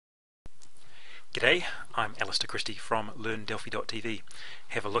G'day, I'm Alister Christie from LearnDelphi.tv.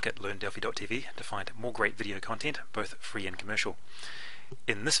 Have a look at LearnDelphi.tv to find more great video content, both free and commercial.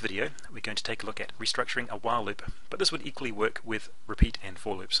 In this video, we're going to take a look at restructuring a while loop, but this would equally work with repeat and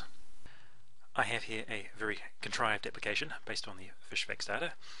for loops. I have here a very contrived application based on the fish facts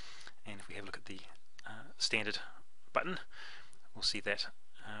data, and if we have a look at the standard button, we'll see that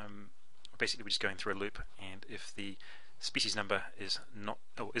basically we're just going through a loop, and if the species number is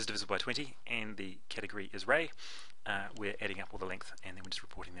divisible by 20 and the category is ray, we're adding up all the length and then we're just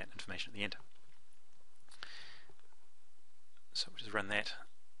reporting that information at the end. So we'll just run that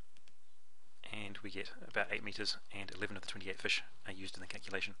and we get about 8 meters and 11 of the 28 fish are used in the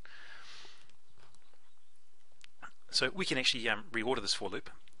calculation. So we can actually reorder this for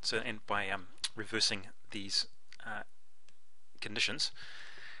loop, and by reversing these conditions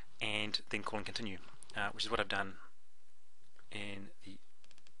and then calling continue, which is what I've done in the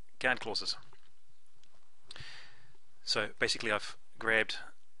guard clauses. So basically I've grabbed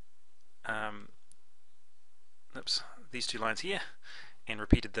these two lines here and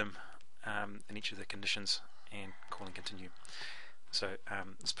repeated them in each of the conditions and calling continue. So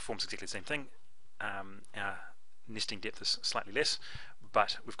this performs exactly the same thing. Our nesting depth is slightly less,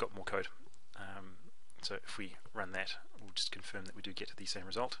 but we've got more code. So if we run that, we'll just confirm that we do get the same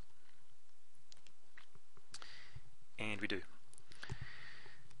result. And we do.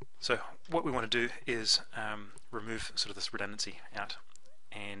 So what we want to do is remove sort of this redundancy out,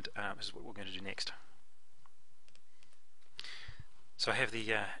 and this is what we're going to do next. So I have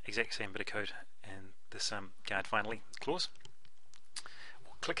the exact same bit of code in this guard finally clause.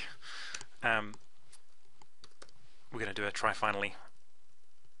 We'll click. We're going to do a try finally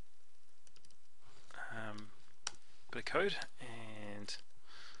bit of code and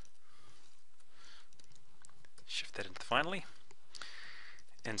shift that into the finally.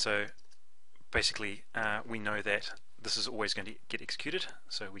 And so basically we know that this is always going to get executed,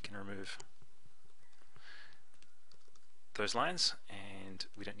 so we can remove those lines and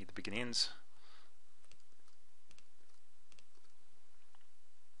we don't need the begin ends.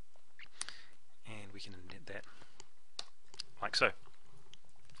 And we can indent that like so.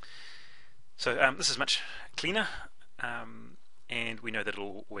 So this is much cleaner, and we know that it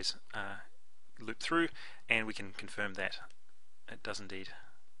will always loop through, and we can confirm that it does indeed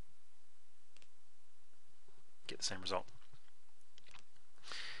get the same result.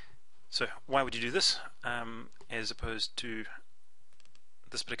 So why would you do this as opposed to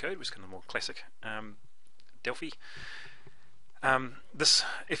this bit of code, which is kind of more classic Delphi? This,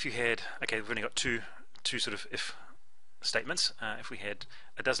 if you had, okay, we've only got two sort of if statements. If we had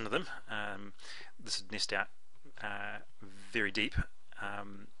a dozen of them, this would nest out very deep,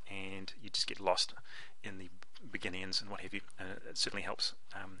 and you just get lost in the begin ends and what have you. It certainly helps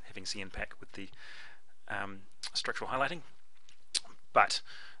having cnpack with the structural highlighting, but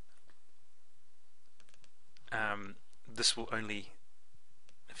this will only,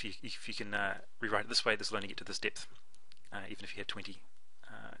 if you can rewrite it this way, this will only get to this depth, even if you had 20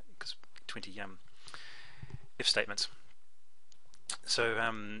 if statements.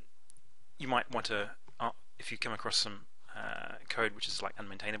 So you might want to, if you come across some code which is like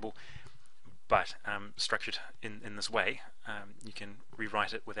unmaintainable but structured in this way, you can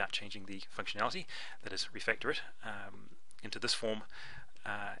rewrite it without changing the functionality, that is refactor it into this form,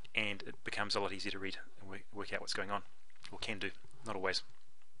 and it becomes a lot easier to read and work out what's going on, or can do, not always.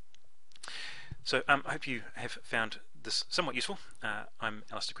 So I hope you have found this somewhat useful. I'm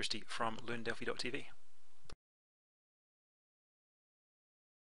Alister Christie from LearnDelphi.tv.